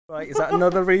Right, is that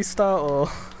another restart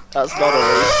or? That's not a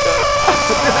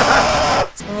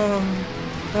restart.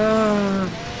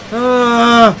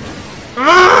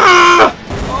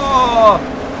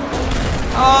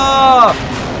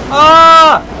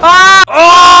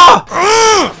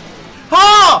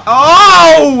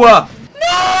 Oh!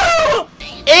 No!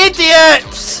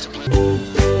 Idiots!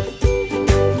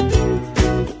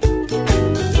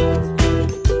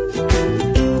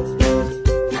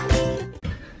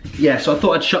 Yeah, so I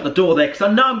thought I'd shut the door there because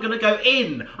I know I'm going to go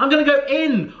in. I'm going to go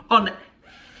in on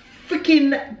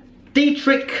freaking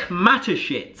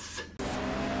xMattyG.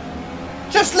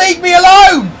 Just leave me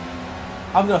alone!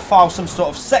 I'm going to file some sort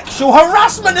of sexual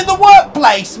harassment in the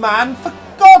workplace, man. For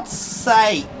God's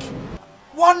sake.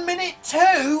 1 minute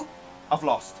 2. I've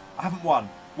lost. I haven't won.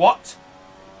 What?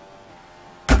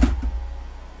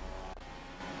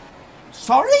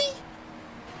 Sorry?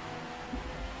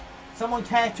 Someone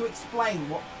care to explain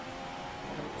what?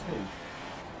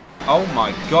 Oh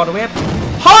my God, are we have...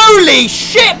 Holy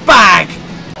shitbag!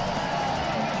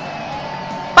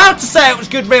 About to say it was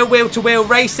good real wheel-to-wheel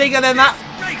racing, and then that...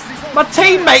 My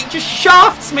teammate just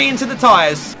shafts me into the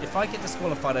tyres. If I get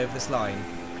disqualified over this line,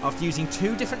 after using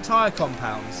 2 different tyre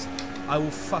compounds, I will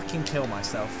fucking kill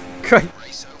myself. Great.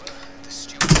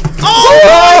 Oh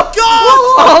my God!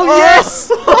 Oh yes!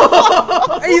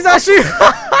 He's actually...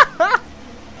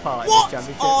 What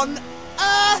on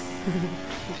earth?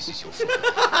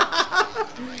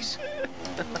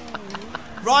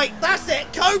 Right, that's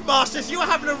it. Codemasters, you are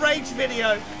having a Rage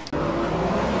video.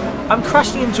 I'm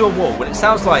crashing into a wall when it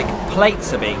sounds like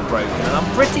plates are being broken, and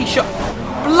I'm pretty sure...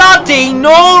 Bloody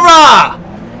Nora!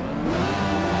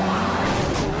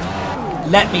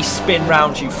 Let me spin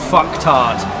round, you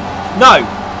fucktard. No!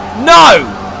 No!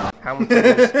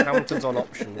 Hamilton's on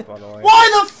options, by the way. Why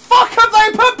the fuck have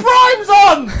they put primes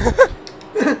on?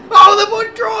 Oh, they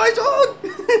put dries on!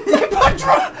 They put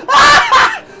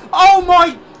Oh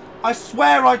my... I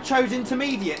swear I chose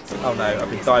intermediate. Oh no, I've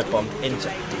been dive bombed into...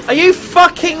 Are you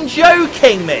fucking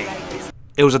joking me?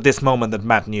 It was at this moment that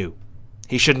Matt knew.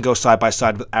 He shouldn't go side by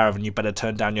side with Arav, and you better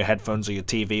turn down your headphones or your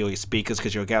TV or your speakers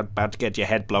because you're about to get your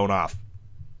head blown off.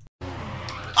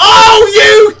 Oh,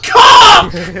 you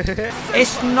cock!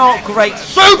 It's not great.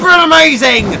 Super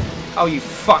amazing! Oh, you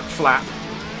fuck flap.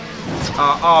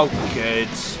 Oh, good.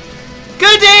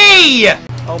 Goody!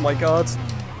 Oh my God.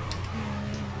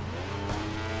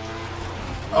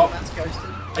 Oh, that's ghosted.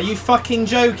 Are you fucking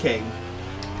joking?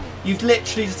 You've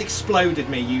literally just exploded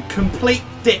me, you complete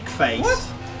dick face. What?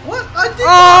 What? I did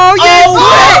Oh,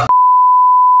 yeah!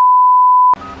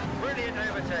 Oh! Brilliant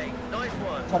overtake. Nice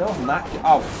one. God, it wasn't that.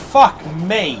 Oh, fuck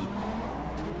me.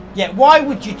 Yeah, why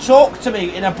would you talk to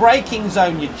me in a braking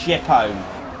zone, you jippo?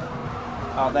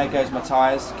 Oh, there goes my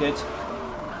tyres. Good.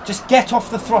 Just get off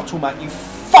the throttle, man, you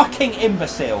fucking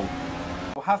imbecile.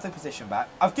 We'll have the position back.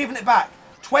 I've given it back.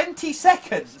 20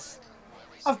 seconds.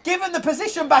 I've given the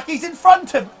position back. He's in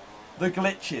front of the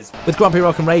glitches. With Prix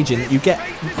Rock and Raging, you get...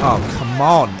 Oh, come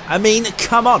on. I mean,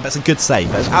 come on. That's a good save.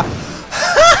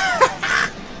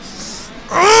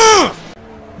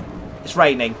 It's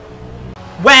raining.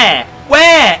 Where?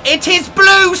 Where? It is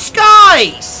blue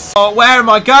skies! Oh, where am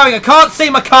I going? I can't see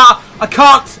my car. I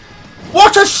can't...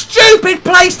 What a stupid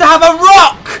place to have a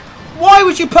rock! Why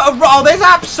would you put a rock? Oh, there's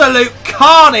absolute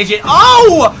carnage in...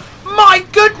 Oh! My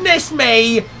goodness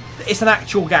me! It's an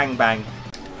actual gangbang.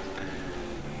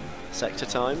 Sector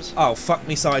times. Oh, fuck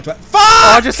me sideways. Fuck!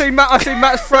 Oh, I just see Matt's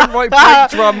front right brake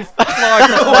drum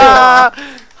fly.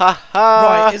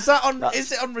 Right, is that on?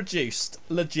 Is it on reduced?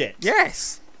 Legit?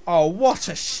 Yes. Oh, what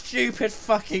a stupid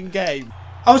fucking game.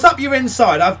 I was up your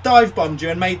inside, I've dive bombed you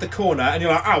and made the corner, and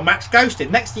you're like, oh, Matt's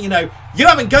ghosted. Next thing you know, you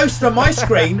haven't ghosted on my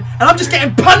screen, and I'm just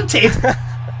getting punted.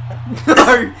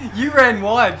 No, you ran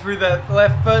wide through the very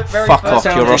Fuck first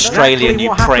off, you're Australian, you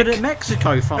what prick. happened at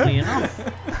Mexico, funny enough.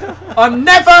 I'm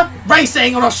never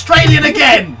racing on Australian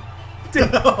again!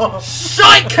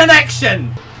 Shite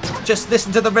connection! Just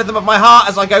listen to the rhythm of my heart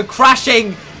as I go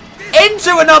crashing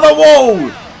into another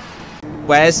wall!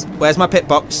 Where's my pit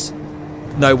box?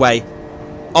 No way.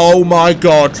 Oh my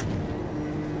God.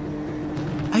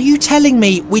 Are you telling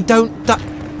me we don't...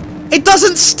 It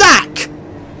doesn't stack!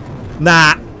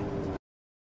 Nah.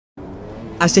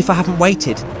 As if I haven't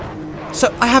waited.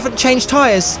 So I haven't changed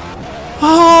tyres.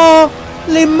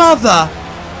 Holy mother.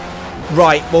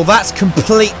 Right, well that's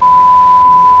complete...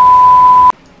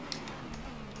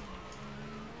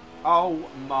 Oh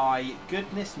my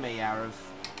goodness me, Arav.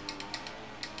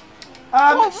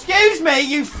 Excuse me,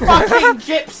 you fucking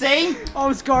gypsy! I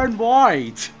was going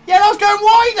wide. Yeah, I was going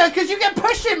wider because you get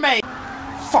pushing me!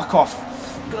 Fuck off.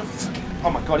 Oh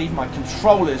my God, even my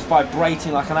controller's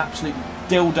vibrating like an absolute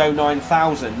dildo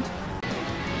 9000.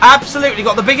 Absolutely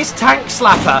got the biggest tank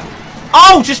slapper.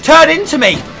 Oh, just turn into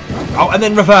me. Oh, and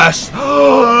then reverse.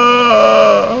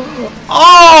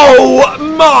 Oh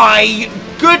my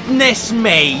goodness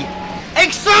me.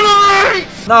 Accelerate!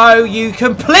 No, you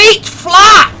complete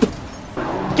flap!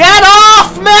 Get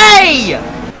off me!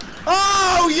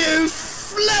 Oh, you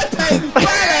flipping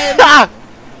villain!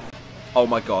 Oh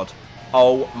my god.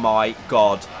 Oh my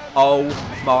god. Oh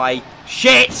my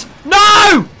shit!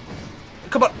 No!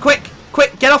 Come on, quick,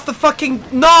 quick, get off the fucking...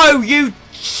 No, you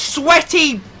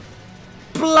sweaty,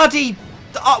 bloody...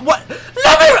 what?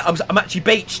 I'm actually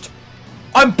beached.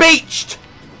 I'm beached!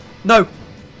 No.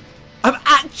 I'm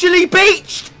actually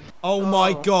beached! Oh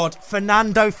my god.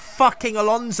 Fernando fucking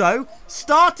Alonso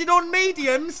started on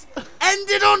mediums,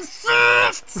 ended on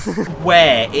softs!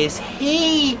 Where is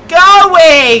he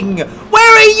going?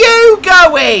 Where are you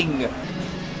going?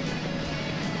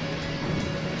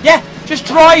 Yeah, just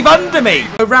drive under me.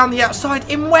 Around the outside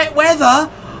in wet weather?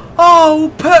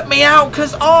 Oh, put me out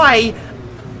because I...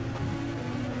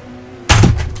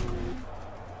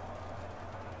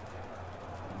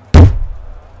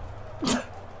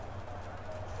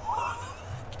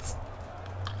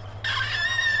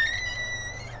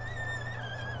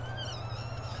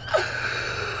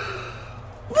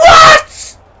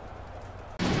 What?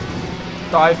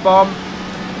 Dive bomb.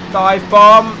 Dive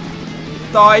bomb.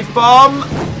 Dive bomb.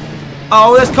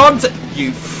 Oh, there's content.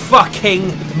 You fucking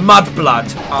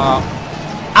mudblood.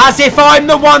 As if I'm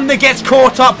the one that gets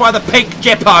caught up by the pink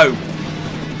Jippo.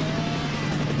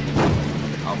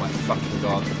 Oh my fucking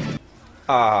god.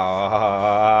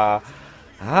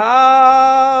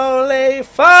 Holy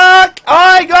fuck!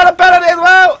 I got a penalty as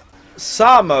well!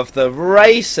 Some of the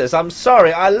racers, I'm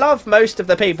sorry, I love most of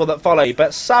the people that follow you,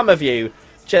 but some of you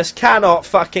just cannot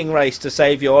fucking race to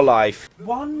save your life.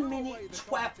 1 minute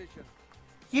 12.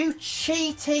 You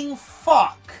cheating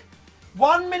fuck.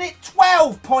 1 minute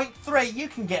 12.3. You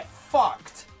can get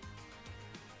fucked.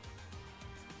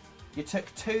 You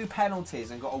took 2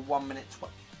 penalties and got a 1 minute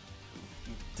 12.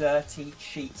 You dirty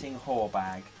cheating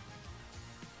whorebag.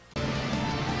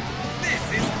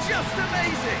 This is just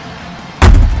amazing!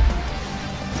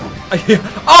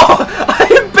 Oh, I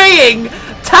am being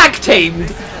tag teamed.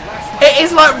 It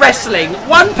is like wrestling.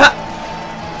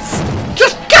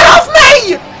 Just get off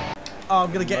me! Oh,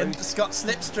 I'm gonna get into Scott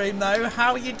Slipstream though.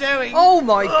 How are you doing? Oh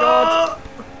my god!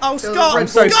 Oh, Scott! I'm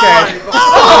so Scott! scared.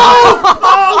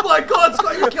 Oh my god,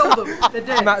 Scott, you killed them. They're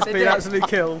dead. Matt's They're been dead. absolutely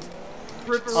killed.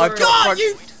 Scott,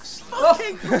 you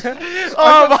fucking...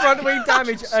 I've got front wing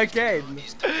damage again.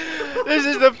 This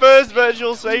is the first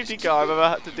virtual safety car I've ever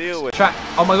had to deal with.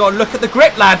 Oh my god, look at the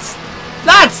grip, lads!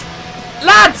 Lads!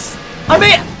 Lads! I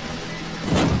mean...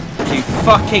 You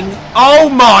fucking... Oh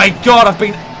my god, I've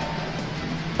been...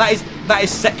 That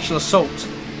is sexual assault.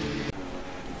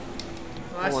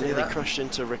 I nearly crashed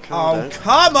into Oh, Ricardo.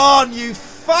 come on, you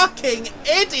fucking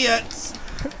idiots!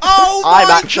 Oh I'm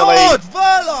my actually- god,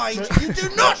 Verline! You do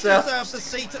not deserve the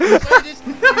seat at Mercedes!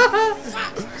 You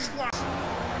fat swat.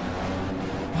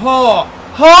 Ha!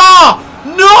 Ha!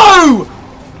 No!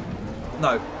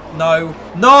 No. No.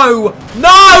 No!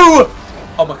 No!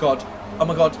 Oh my god. Oh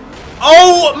my god.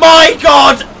 Oh my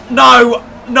god! No!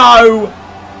 No!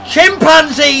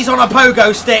 Chimpanzees on a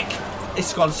pogo stick!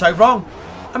 It's gone so wrong.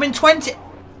 I'm in 20th.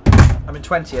 I'm in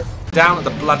 20th. Down at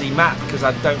the bloody map because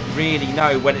I don't really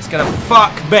know when it's gonna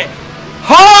fuck me.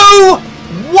 Oh!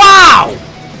 Wow!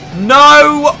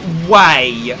 No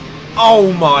way!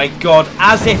 Oh my god!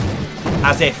 As if!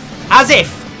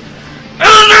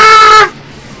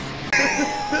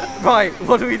 Right,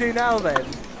 what do we do now then?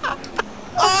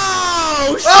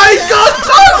 Oh! Oh, he's gone!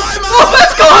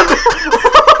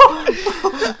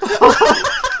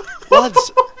 Oh,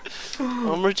 Lads,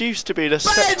 I'm reduced to being a Ben,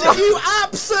 spectator. you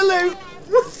absolute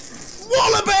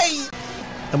wallaby!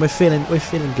 And we're feeling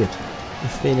good. We're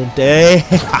feeling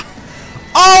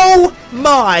Oh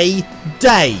my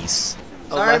days!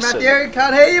 Sorry, Matthew,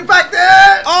 can't hear you back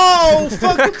there! Oh,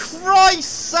 for Christ's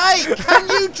sake! Can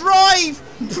you drive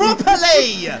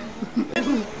properly?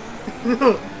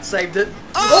 Saved it.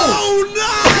 Oh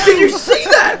no! Did you see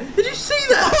that? Did you see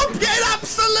that? I'm getting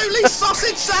absolutely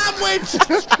sausage sandwiched!